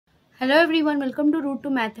Hello everyone, welcome to Root to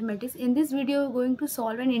Mathematics. In this video, we're going to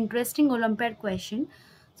solve an interesting Olympiad question.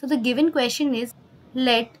 So the given question is,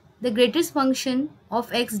 let the greatest function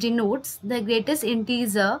of x denotes the greatest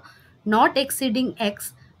integer not exceeding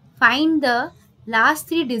x. Find the last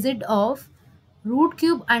three digits of root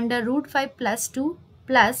cube under root 5 plus 2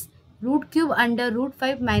 plus root cube under root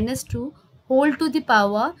 5 minus 2 whole to the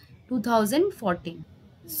power 2014.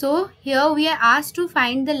 So here we are asked to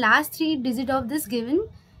find the last three digits of this given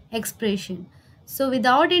expression. So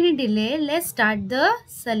without any delay, let's start the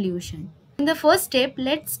solution. In the first step,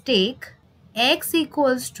 let's take x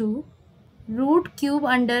equals to root cube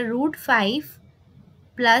under root 5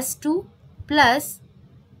 plus 2 plus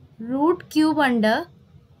root cube under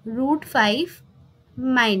root 5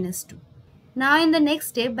 minus 2. Now in the next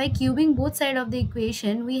step, by cubing both sides of the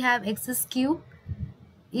equation, we have x cube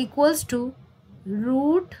equals to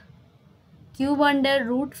root cube under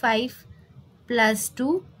root 5 plus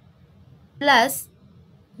 2 plus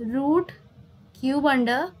root cube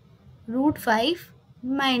under root 5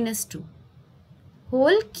 minus 2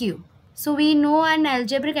 whole cube. So we know an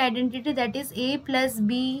algebraic identity, that is a plus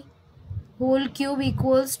b whole cube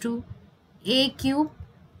equals to a cube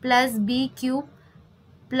plus b cube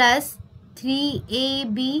plus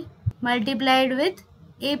 3ab multiplied with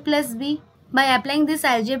a plus b. By applying this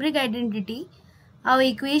algebraic identity, our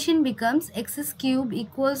equation becomes x cube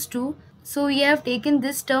equals to, so we have taken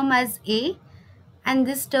this term as a and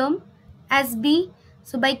this term as b.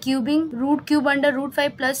 So by cubing root cube under root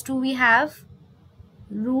 5 plus 2, we have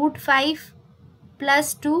root 5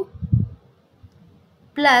 plus 2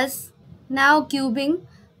 plus, now cubing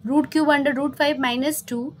root cube under root 5 minus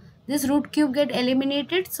 2, this root cube get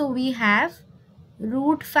eliminated, so we have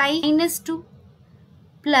root 5 minus 2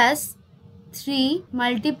 plus 3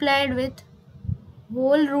 multiplied with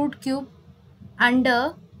whole root cube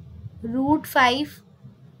under root 5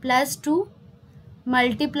 plus 2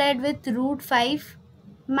 multiplied with root 5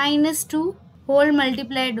 minus 2 whole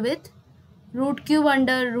multiplied with root cube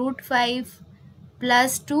under root 5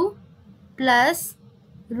 plus 2 plus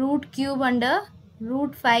root cube under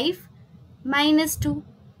root 5 minus 2.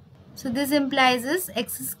 So this implies is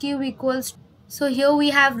x cube equals, so here we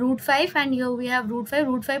have root 5 and here we have root 5.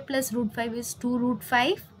 Root 5 plus root 5 is 2 root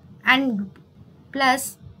 5 and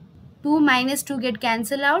plus 2 minus 2 get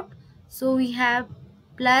cancelled out. So we have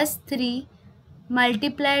plus 3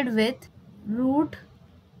 multiplied with root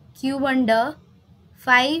cube under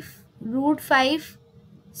 5 root 5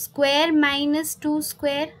 square minus 2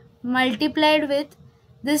 square multiplied with,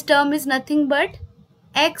 this term is nothing but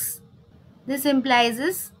x. This implies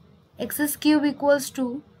is x cube equals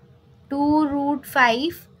to 2 root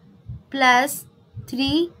 5 plus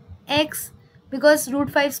 3x, because root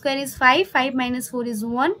 5 square is 5, 5 minus 4 is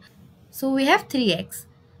 1, so we have 3x.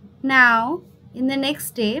 Now in the next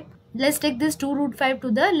step, let's take this 2 root 5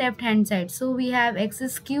 to the left hand side. So we have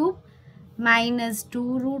x cube minus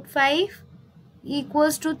 2 root 5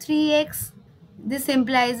 equals to 3x. This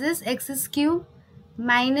implies is x cube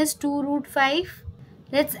minus 2 root 5.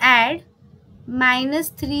 Let's add minus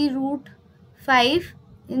 3 root 5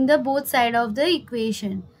 in the both side of the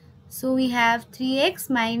equation. So we have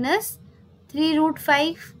 3x minus 3 root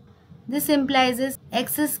 5. This implies is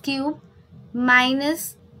x cube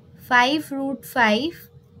minus 5 root 5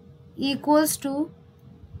 equals to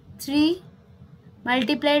 3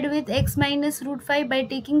 multiplied with x minus root 5 by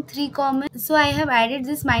taking 3 common. So I have added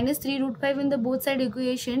this minus 3 root 5 in the both side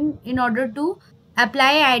equation in order to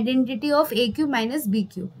apply identity of a cube minus b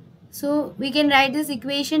cube. So we can write this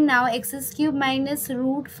equation now, x cube minus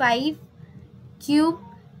root 5 cube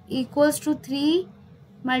equals to 3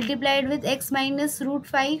 multiplied with x minus root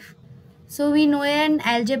 5. So we know an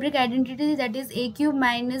algebraic identity, that is a cube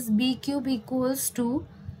minus b cube equals to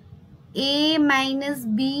a minus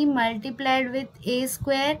b multiplied with a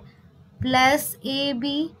square plus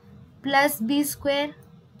ab plus b square.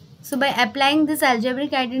 So by applying this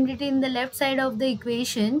algebraic identity in the left side of the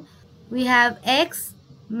equation, we have x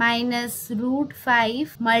minus root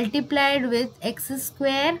 5 multiplied with x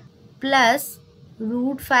square plus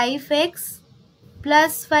root 5x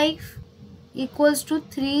plus 5 equals to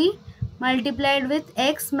 3 multiplied with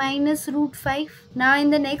x minus root 5. Now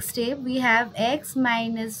in the next step, we have x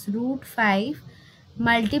minus root 5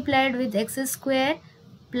 multiplied with x square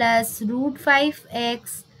plus root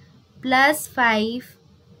 5x plus 5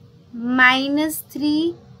 minus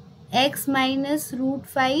 3 x minus root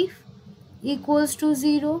 5 equals to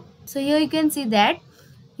 0. So here you can see that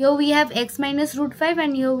here we have x minus root 5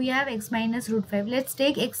 and here we have x minus root 5. Let's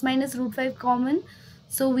take x minus root 5 common.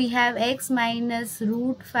 So we have x minus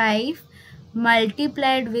root 5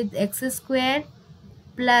 multiplied with x square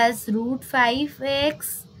plus root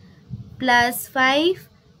 5x plus 5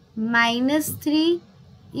 minus 3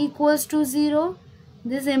 equals to 0.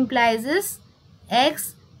 This implies is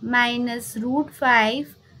x minus root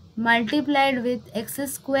 5 multiplied with x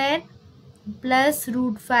square plus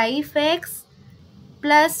root 5x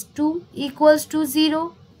plus 2 equals to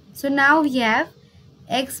 0. So now we have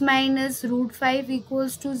x minus root 5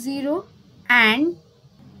 equals to 0 and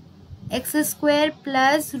x square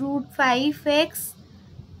plus root 5x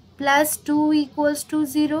plus 2 equals to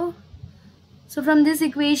 0. So from this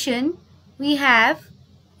equation we have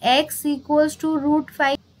x equals to root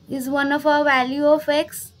 5 is one of our value of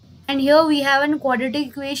x, and here we have a quadratic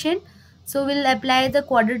equation. So we'll apply the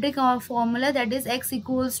quadratic formula, that is x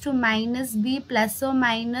equals to minus b plus or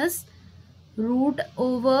minus root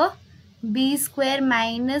over b square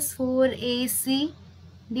minus 4ac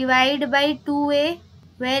divided by 2a,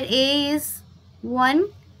 where a is 1,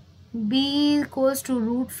 b equals to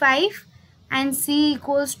root 5 and c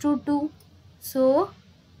equals to 2. So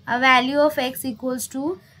a value of x equals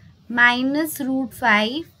to minus root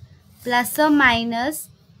 5 plus or minus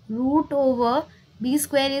root over b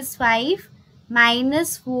square is 5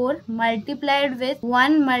 minus 4 multiplied with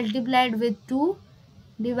 1 multiplied with 2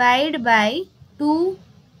 divided by 2.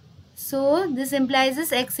 So this implies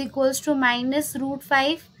is x equals to minus root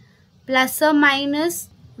 5 plus or minus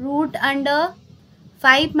root under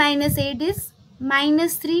 5 minus 8 is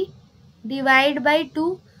minus 3 divided by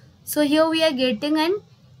 2. So here we are getting an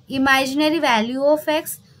imaginary value of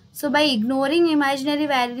x. So by ignoring imaginary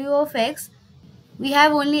value of x, we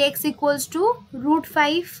have only x equals to root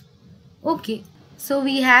 5. Okay. So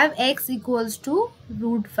we have x equals to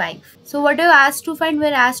root 5. So what are we asked to find? We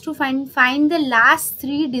are asked to find the last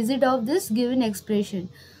 3 digits of this given expression.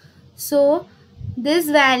 So this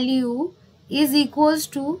value is equals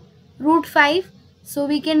to root 5. So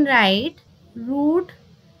we can write root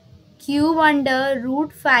cube under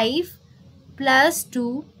root 5 plus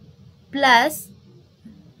 2 plus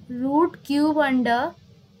root cube under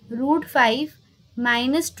root 5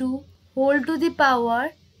 minus 2 whole to the power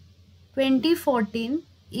 2014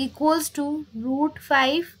 equals to root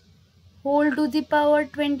 5 whole to the power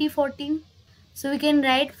 2014. So we can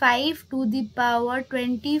write 5 to the power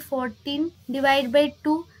 2014 divided by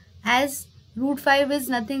 2, as root 5 is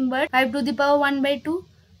nothing but 5 to the power 1 by 2.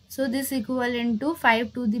 So this equivalent to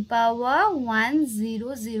 5 to the power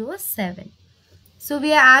 1007. So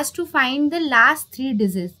we are asked to find the last 3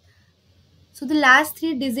 digits. So the last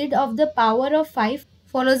 3 digits of the power of 5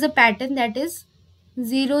 follows a pattern, that is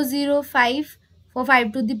 005 for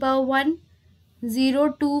 5 to the power 1,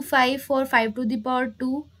 025 for 5 to the power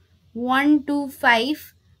 2,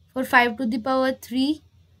 125 for 5 to the power 3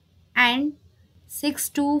 and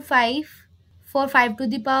 625 for 5 to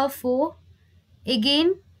the power 4.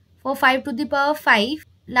 Again for 5 to the power 5,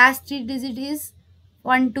 last 3 digit is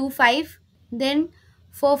 125. Then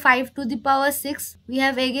for 5 to the power 6, we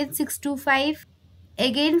have again 625.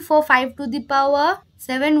 Again for 5 to the power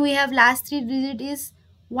 7, we have last 3 digit is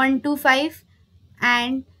 125.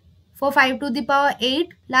 And for 5 to the power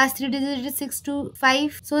 8, last 3 digit is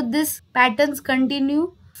 625. So this patterns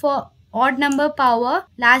continue. For odd number power,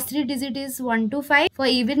 last 3 digit is 125. For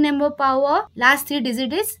even number power, last 3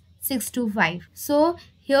 digit is 625. So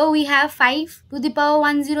here we have 5 to the power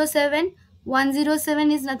 107.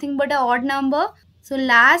 107 is nothing but an odd number. So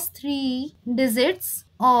last 3 digits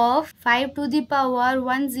of 5 to the power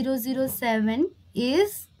 1007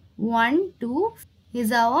 is 1, 2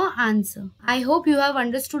 is our answer. I hope you have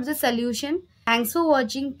understood the solution. Thanks for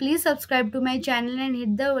watching. Please subscribe to my channel and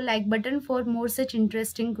hit the like button for more such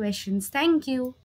interesting questions. Thank you.